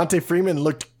numbers. Devontae Freeman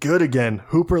looked good again.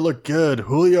 Hooper looked good.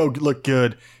 Julio looked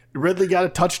good. Ridley got a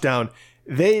touchdown.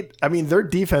 Their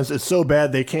defense is so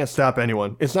bad they can't stop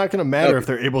anyone. It's not going to matter if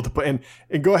they're able to put in.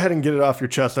 And go ahead and get it off your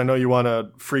chest. I know you want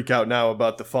to freak out now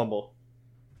about the fumble.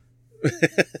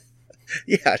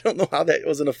 Yeah, I don't know how that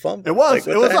wasn't a fumble. It was.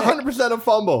 It was 100% a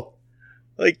fumble.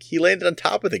 Like, he landed on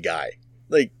top of the guy.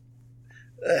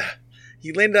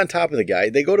 He landed on top of the guy.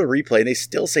 They go to replay, and they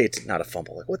still say it's not a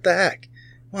fumble. Like, what the heck?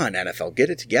 Come on, NFL, get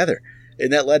it together.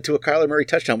 And that led to a Kyler Murray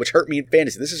touchdown, which hurt me in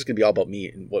fantasy. This is going to be all about me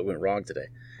and what went wrong today.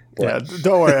 But, yeah,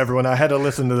 don't worry, everyone. I had to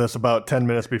listen to this about 10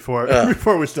 minutes before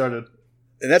we started.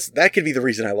 And that could be the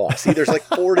reason I lost. See, there's like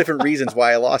 4 different reasons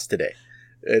why I lost today.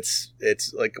 It's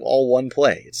like all one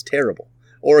play. It's terrible.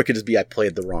 Or it could just be I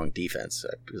played the wrong defense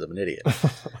because I'm an idiot.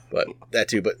 But that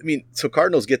too. But, so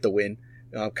Cardinals get the win.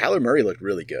 Kyler Murray looked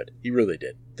really good. He really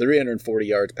did. 340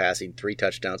 yards passing, 3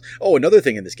 touchdowns. Oh, another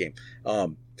thing in this game.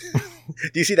 Do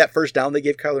you see that first down they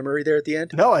gave Kyler Murray there at the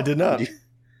end? No, I did not.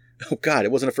 Oh, God,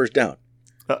 it wasn't a first down.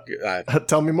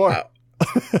 Tell me more.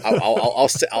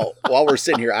 While we're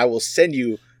sitting here, I will send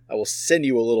you a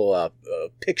little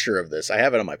picture of this. I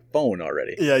have it on my phone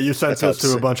already. Yeah, you sent this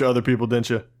to a bunch of other people, didn't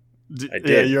you? I did.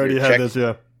 Yeah, you already had this,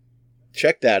 yeah.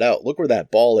 Check that out. Look where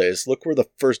that ball is. Look where the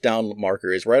first down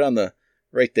marker is,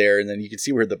 right there, and then you can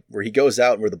see where he goes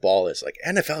out and where the ball is. Like,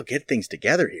 NFL, get things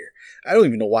together here. I don't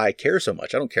even know why I care so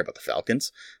much. I don't care about the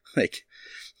Falcons.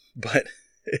 But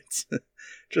it's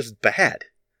just bad.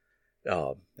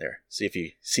 There. See if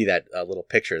you see that little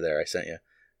picture there I sent you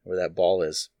where that ball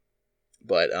is.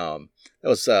 But that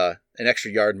was an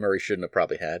extra yard Murray shouldn't have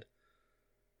probably had.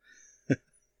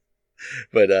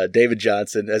 But David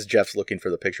Johnson, as Jeff's looking for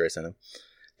the picture I sent him,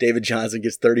 David Johnson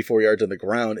gets 34 yards on the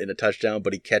ground in a touchdown,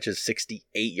 but he catches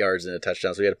 68 yards in a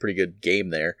touchdown, so he had a pretty good game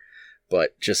there.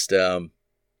 But just Larry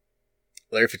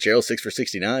Fitzgerald, 6 for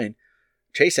 69.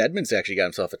 Chase Edmonds actually got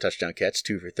himself a touchdown catch,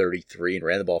 2 for 33, and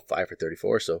ran the ball 5 for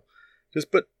 34. So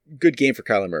good game for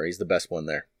Kyler Murray. He's the best one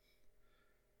there.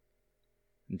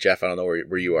 And Jeff, I don't know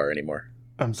where you are anymore.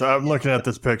 I'm sorry. I'm looking at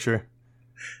this picture.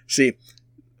 See,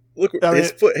 look,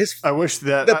 his foot. I wish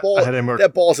that ball.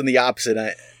 That ball's in the opposite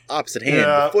hand.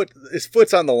 Yeah. His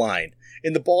foot's on the line,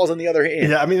 and the ball's on the other hand.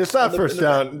 Yeah, it's not first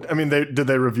down. Did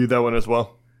they review that one as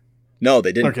well? No,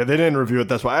 they didn't. Okay, they didn't review it.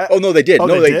 That's why. No, they did. Oh,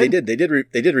 they did. They did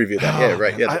review that. Yeah,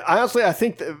 right. Yeah. Honestly, I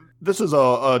think this is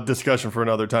a discussion for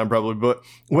another time, probably. But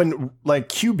when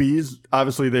QBs,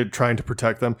 obviously they're trying to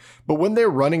protect them, but when they're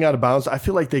running out of bounds, I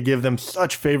feel like they give them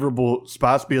such favorable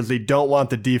spots because they don't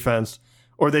want the defense,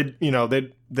 or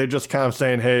they're just kind of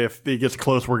saying, hey, if he gets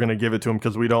close, we're going to give it to him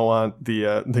because we don't want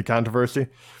the controversy.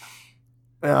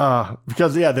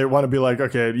 Because they want to be like,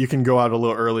 okay, you can go out a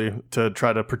little early to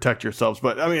try to protect yourselves.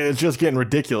 But it's just getting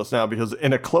ridiculous now because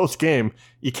in a close game,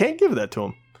 you can't give that to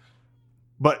them.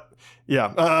 But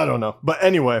yeah, I don't know. But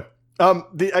anyway,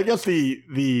 I guess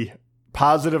the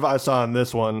positive I saw in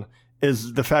this one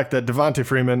is the fact that Devontae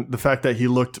Freeman, the fact that he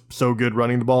looked so good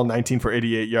running the ball, 19 for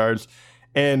 88 yards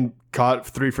and caught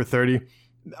 3 for 30.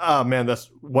 Oh man, that's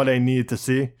what I needed to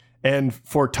see. And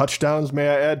 4 touchdowns, may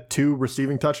I add, 2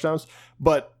 receiving touchdowns.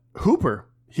 But Hooper,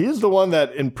 he is the one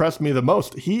that impressed me the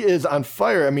most. He is on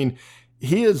fire.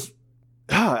 He is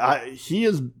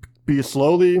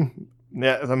slowly.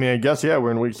 Yeah, I guess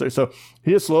we're in week 6, so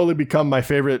he has slowly become my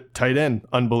favorite tight end.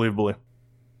 Unbelievably.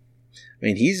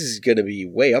 He's going to be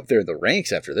way up there in the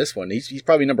ranks after this one. He's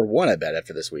probably number 1, I bet,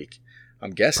 after this week.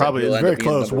 I'm guessing. Probably, it's very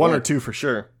close, 1 or 2 for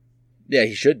sure. Yeah,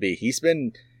 he should be. He's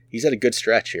had a good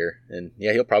stretch here, and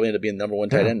he'll probably end up being the number 1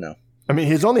 tight end now.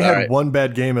 He's only had one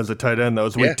bad game as a tight end. That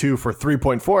was week 2 for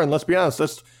 3.4, and let's be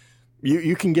honest,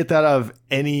 you can get that out of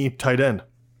any tight end.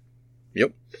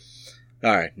 Yep.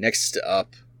 All right, next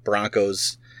up,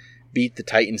 Broncos beat the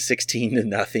Titans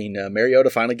 16-0. Mariota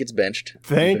finally gets benched.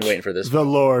 Thank I've been waiting for this. The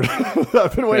Lord.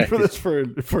 I've been waiting for this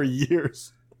for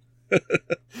years. I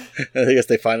guess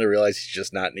they finally realized he's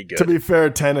just not any good. To be fair,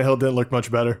 Tannehill didn't look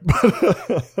much better.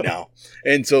 No.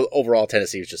 And so overall,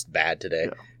 Tennessee was just bad today.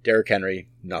 Yeah. Derrick Henry,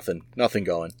 nothing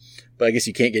going. But I guess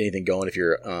you can't get anything going if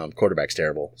your quarterback's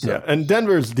terrible. So. Yeah, and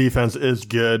Denver's defense is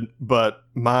good, but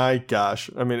my gosh,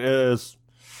 it is.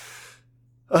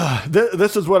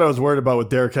 This is what I was worried about with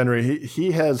Derrick Henry.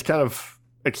 He has kind of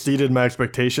exceeded my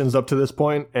expectations up to this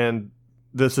point, and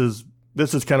this is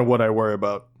kind of what I worry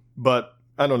about. But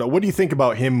I don't know. What do you think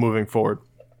about him moving forward?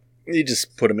 You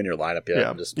just put him in your lineup.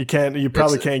 Yeah, you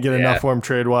probably can't get enough for him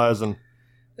trade wise, and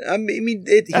he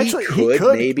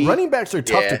could maybe. Running backs are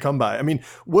tough to come by.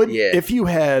 If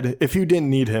you didn't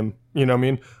need him,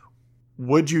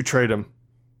 would you trade him?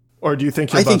 Or do you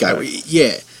think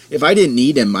yeah. If I didn't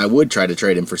need him, I would try to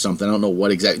trade him for something. I don't know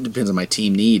what exactly. Depends on my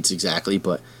team needs exactly,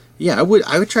 but yeah, I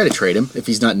would try to trade him if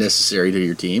he's not necessary to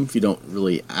your team. If you don't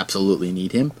really absolutely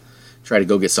need him, try to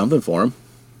go get something for him.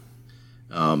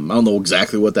 I don't know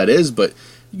exactly what that is, but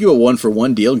you do a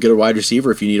 1-for-1 deal and get a wide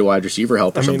receiver if you need a wide receiver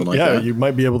help or something like that. Yeah, you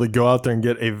might be able to go out there and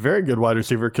get a very good wide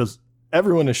receiver because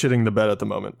everyone is shitting the bed at the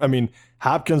moment. I mean,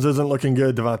 Hopkins isn't looking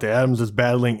good. Devontae Adams is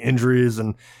battling injuries,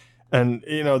 and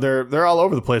they're all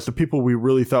over the place. The people we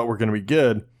really thought were going to be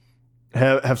good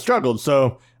have struggled.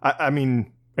 So I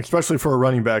mean, especially for a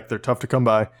running back, they're tough to come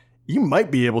by. You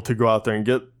might be able to go out there and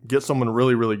get someone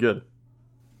really, really good.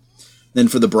 Then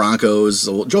for the Broncos,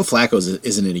 Joe Flacco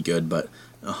isn't any good, but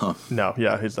no,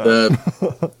 yeah, he's not.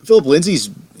 Philip Lindsay's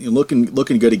looking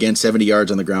good again, 70 yards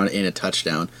on the ground and a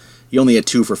touchdown. He only had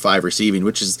 2 for 5 receiving,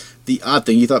 which is the odd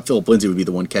thing. You thought Philip Lindsay would be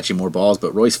the one catching more balls,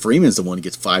 but Royce Freeman's the one who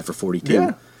gets 5 for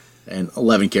 42 and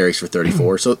 11 carries for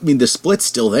 34. So I mean, the split's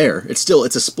still there. It's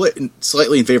a split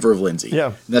slightly in favor of Lindsay. Yeah,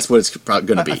 and that's what it's probably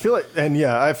going to be.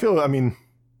 I mean,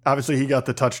 obviously he got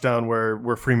the touchdown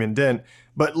where Freeman didn't,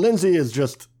 but Lindsay is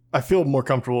just. I feel more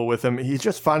comfortable with him. He's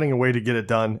just finding a way to get it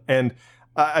done. And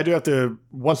I do have to,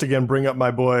 once again, bring up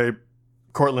my boy,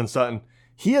 Courtland Sutton.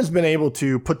 He has been able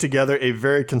to put together a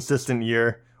very consistent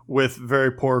year with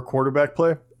very poor quarterback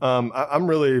play. I'm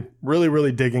really, really,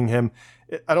 really digging him.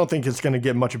 I don't think it's going to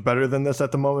get much better than this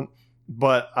at the moment,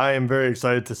 but I am very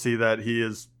excited to see that he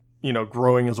is,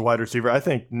 growing as a wide receiver. I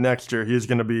think next year he's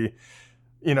going to be,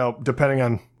 depending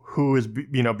on who is,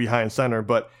 behind center,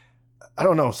 but I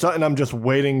don't know. Sutton, I'm just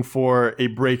waiting for a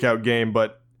breakout game,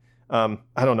 but I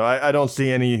don't know. I don't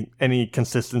see any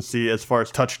consistency as far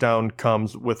as touchdown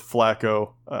comes with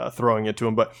Flacco throwing it to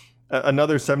him. But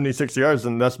another 76 yards,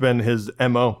 and that's been his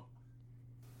MO.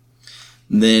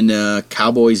 And then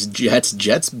Cowboys, Jets.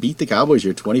 Jets beat the Cowboys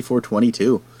here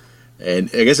 24-22. And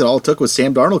I guess it all it took was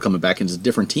Sam Darnold coming back into a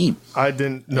different team. I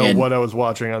didn't know what I was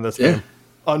watching on this game.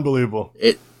 Unbelievable.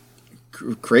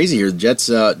 Crazy here. The Jets,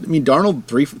 Darnold,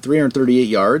 338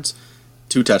 yards,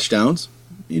 2 touchdowns.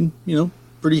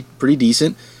 Pretty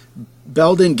decent.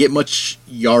 Bell didn't get much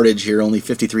yardage here, only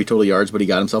 53 total yards, but he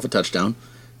got himself a touchdown.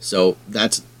 So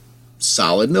that's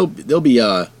solid. And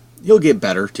he'll get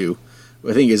better too.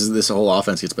 I think as this whole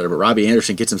offense gets better, but Robbie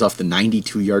Anderson gets himself the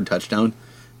 92-yard touchdown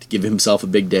to give himself a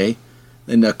big day.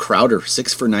 Then Crowder,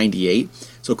 6 for 98.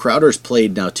 So Crowder's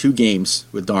played now 2 games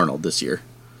with Darnold this year.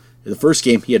 In the first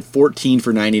game, he had 14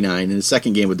 for 99. In the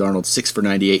second game with Darnold, 6 for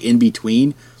 98. In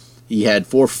between, he had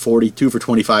 4 for 40, 2 for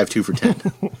 25, 2 for 10.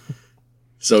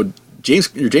 So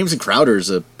Jameson Crowder's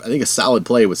I think a solid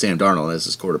play with Sam Darnold as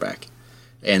his quarterback.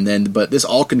 But this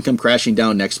all can come crashing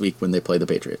down next week when they play the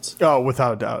Patriots. Oh,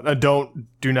 without a doubt.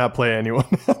 Do not play anyone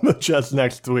on the Jets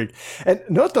next week. And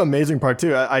note the amazing part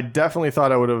too. I definitely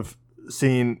thought I would have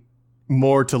seen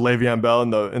more to Le'Veon Bell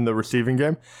in the receiving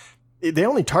game. They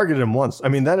only targeted him once. I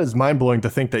mean, that is mind-blowing to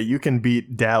think that you can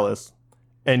beat Dallas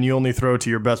and you only throw to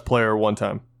your best player one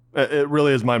time. It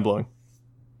really is mind-blowing.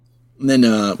 And then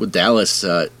with Dallas,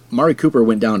 Amari Cooper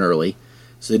went down early,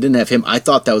 so they didn't have him. I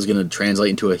thought that was going to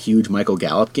translate into a huge Michael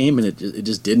Gallup game, and it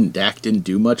just didn't. Dak didn't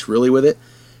do much really with it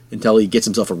until he gets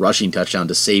himself a rushing touchdown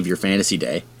to save your fantasy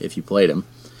day if you played him.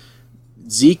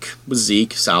 Zeke was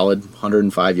Zeke, solid,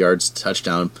 105 yards,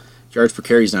 touchdown. Yards per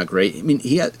carry is not great. I mean,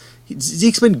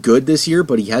 Zeke's been good this year,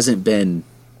 but he hasn't been,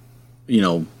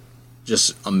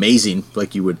 just amazing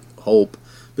like you would hope.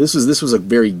 This was a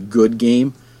very good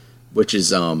game, which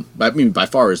is by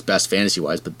far his best fantasy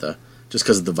wise, but just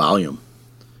because of the volume,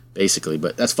 basically.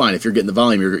 But that's fine if you're getting the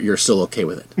volume, you're still okay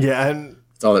with it. Yeah, and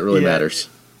that's all that really matters.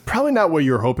 Probably not what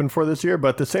you were hoping for this year, but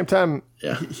at the same time,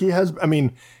 he has. I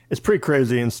mean, it's pretty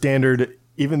crazy in standard.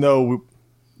 Even though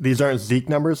these aren't Zeke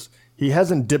numbers, he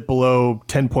hasn't dipped below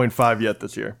 10.5 yet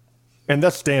this year. And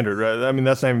that's standard, right? I mean,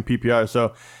 that's not even PPR.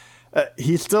 So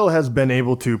he still has been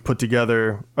able to put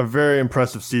together a very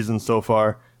impressive season so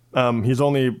far. He's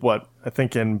only, I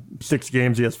think in 6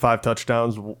 games he has 5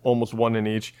 touchdowns, almost 1 in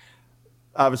each.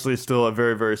 Obviously still a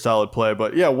very, very solid play.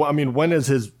 But yeah, when is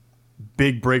his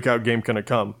big breakout game going to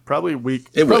come? Probably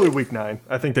week 9.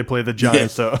 I think they play the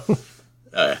Giants, so...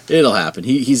 It'll happen.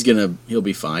 He'll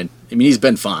be fine. I mean, he's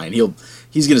been fine.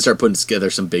 He's going to start putting together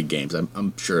some big games.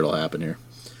 I'm sure it'll happen here.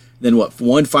 Then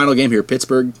one final game here,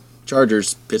 Pittsburgh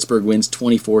Chargers. Pittsburgh wins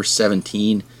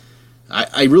 24-17.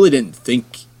 I really didn't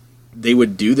think they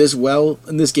would do this well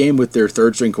in this game with their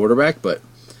third-string quarterback, but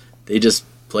they just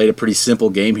played a pretty simple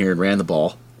game here and ran the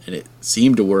ball, and it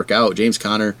seemed to work out. James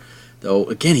Conner, though,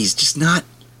 again, he's just not...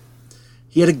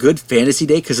 He had a good fantasy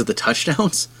day because of the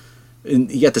touchdowns,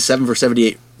 and he got the 7 for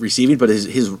 78 receiving, but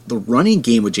the running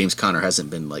game with James Conner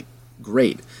hasn't been,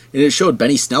 great. And it showed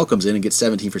Benny Snell comes in and gets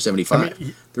 17 for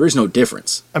 75. There is no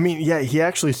difference. I mean, yeah, he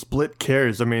actually split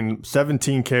carries. I mean,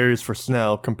 17 carries for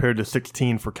Snell compared to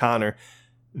 16 for Connor.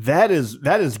 That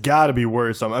has got to be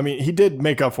worrisome. I mean, he did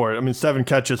make up for it. I mean, 7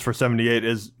 catches for 78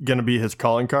 is going to be his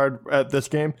calling card at this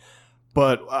game.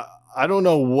 But I don't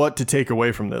know what to take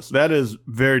away from this. That is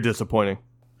very disappointing.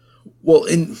 Well,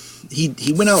 and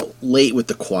he went out late with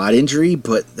the quad injury,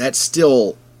 but that's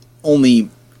still only,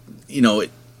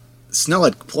 Snell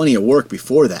had plenty of work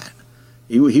before that.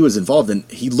 He was involved, and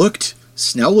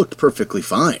Snell looked perfectly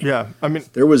fine. Yeah, I mean,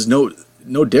 there was no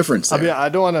difference there. I mean, I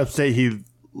don't want to say he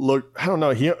looked. I don't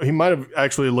know. He might have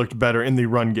actually looked better in the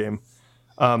run game.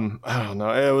 I don't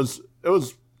know. It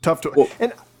was tough to.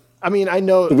 And I mean, I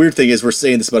know the weird thing is we're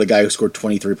saying this about a guy who scored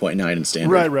 23.9 in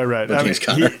standard. Right. I mean,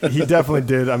 he definitely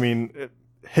did. I mean,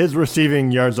 his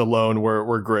receiving yards alone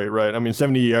were great, right? I mean,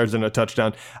 70 yards and a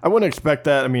touchdown. I wouldn't expect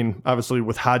that. I mean, obviously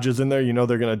with Hodges in there,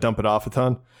 they're going to dump it off a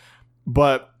ton.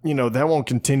 But, that won't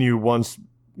continue once,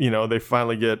 they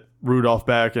finally get Rudolph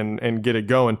back and get it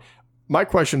going. My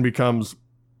question becomes,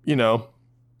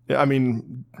 I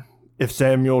mean, if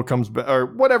Samuel comes back or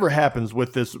whatever happens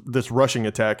with this rushing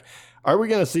attack, are we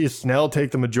going to see Snell take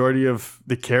the majority of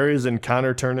the carries and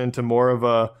Connor turn into more of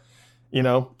a,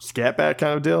 scat back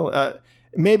kind of deal?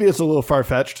 Maybe it's a little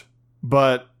far-fetched,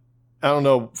 but I don't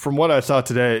know. From what I saw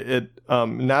today, it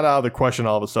not out of the question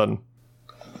all of a sudden.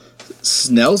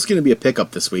 Snell's going to be a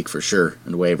pickup this week for sure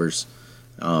in waivers.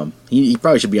 He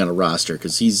probably should be on a roster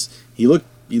because he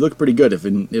looked pretty good.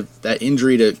 If that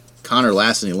injury to Connor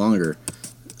lasts any longer,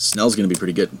 Snell's going to be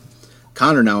pretty good.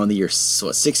 Connor now in the year,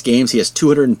 6 games, he has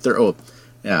 230. Oh,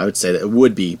 yeah, I would say that it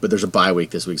would be, but there's a bye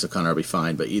week this week, so Connor will be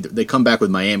fine. But they come back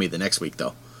with Miami the next week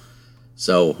though,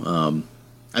 so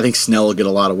I think Snell will get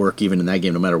a lot of work even in that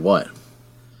game, no matter what.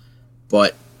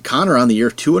 But Connor on the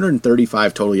year,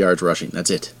 235 total yards rushing. That's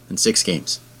it in 6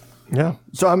 games. Yeah.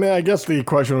 So, I mean, I guess the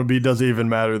question would be, does it even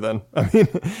matter then? I mean,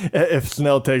 if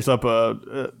Snell takes up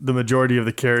the majority of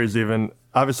the carries even,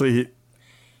 obviously,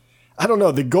 I don't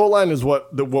know. The goal line is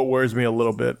what worries me a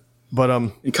little bit. But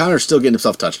and Connor's still getting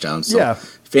himself touchdowns. So yeah.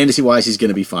 Fantasy-wise, he's going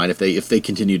to be fine. If they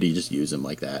continue to just use him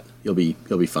like that, he'll be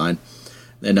fine.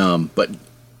 And but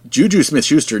Juju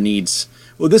Smith-Schuster needs.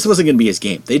 Well, this wasn't going to be his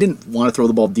game. They didn't want to throw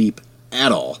the ball deep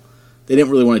at all. They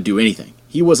didn't really want to do anything.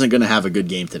 He wasn't going to have a good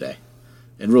game today,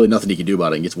 and really nothing he can do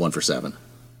about it. He gets 1 for 7.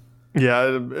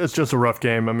 Yeah, it's just a rough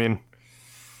game. I mean,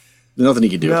 there's nothing he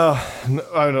can do. No,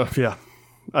 I don't know.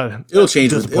 Yeah, it'll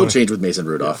change with Mason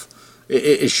Rudolph. Yeah.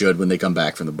 It should when they come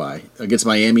back from the bye against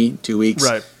Miami 2 weeks.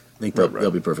 Right. I think they'll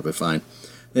be perfectly fine.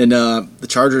 Then the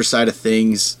Chargers side of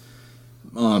things,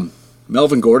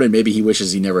 Melvin Gordon, maybe he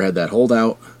wishes he never had that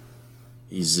holdout.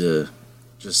 He's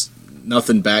just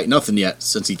nothing yet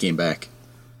since he came back.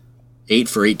 8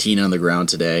 for 18 on the ground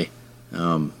today.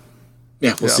 We'll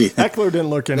see. Eckler didn't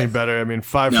look any better. I mean,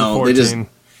 5 for 14.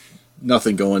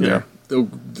 Nothing going there.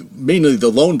 Mainly the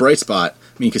lone bright spot.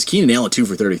 I mean, because Keenan Allen 2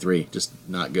 for 33, just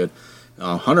not good.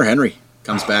 Hunter Henry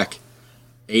comes back,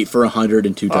 8 for 100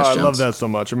 and 2 touchdowns. I love that so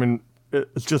much. I mean,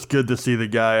 it's just good to see the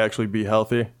guy actually be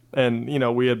healthy. And,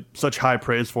 we had such high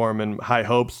praise for him and high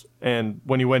hopes. And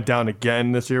when he went down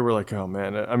again this year, we're like, oh,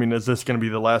 man, I mean, is this going to be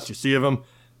the last you see of him?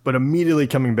 But immediately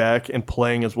coming back and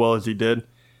playing as well as he did,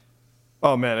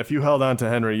 oh, man, if you held on to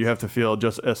Henry, you have to feel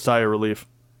just a sigh of relief.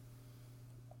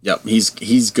 Yep,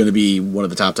 he's going to be one of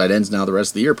the top tight ends now the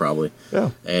rest of the year probably. Yeah.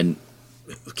 And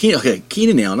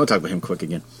Keenan Allen, I'll talk about him quick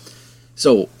again.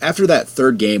 So after that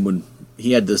third game when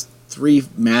he had this 3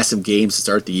 massive games to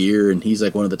start the year and he's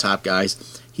like one of the top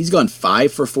guys, he's gone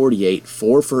 5 for 48,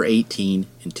 4 for 18,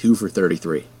 and 2 for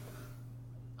 33.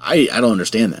 I don't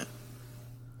understand that.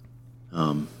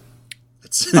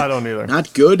 It's I don't either.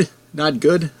 Not good.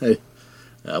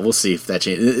 We'll see if that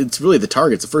changes. It's really the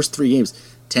targets. The first 3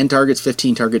 games, 10 targets,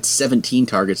 15 targets, 17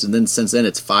 targets, and then since then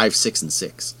it's 5, 6, and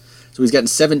 6. So he's gotten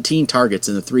 17 targets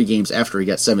in the 3 games after he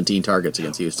got 17 targets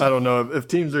against Houston. I don't know if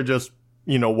teams are just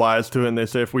wise to it and they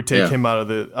say if we take him out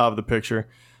of the picture.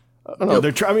 I don't know. Yep.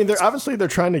 They're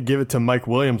trying to give it to Mike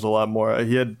Williams a lot more.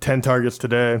 He had 10 targets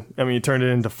today. I mean, he turned it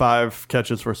into 5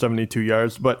 catches for 72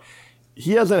 yards, but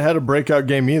he hasn't had a breakout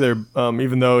game either.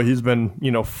 Even though he's been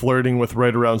flirting with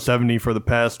right around 70 for the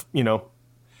past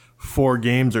 4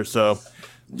 games or so.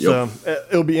 Yep. So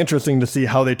it'll be interesting to see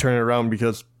how they turn it around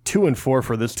because 2-4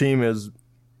 for this team is,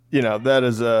 that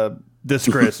is a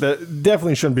disgrace. That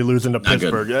definitely shouldn't be losing to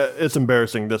Pittsburgh. It's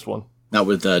embarrassing, this one. Not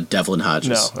with Devlin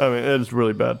Hodges. No, I mean, it's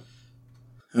really bad.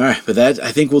 All right, but that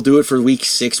I think we'll do it for Week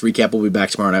 6 recap. We'll be back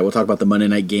tomorrow night. We'll talk about the Monday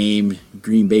night game,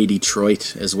 Green Bay,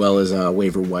 Detroit, as well as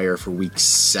waiver wire for Week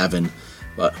 7.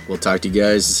 But we'll talk to you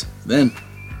guys then.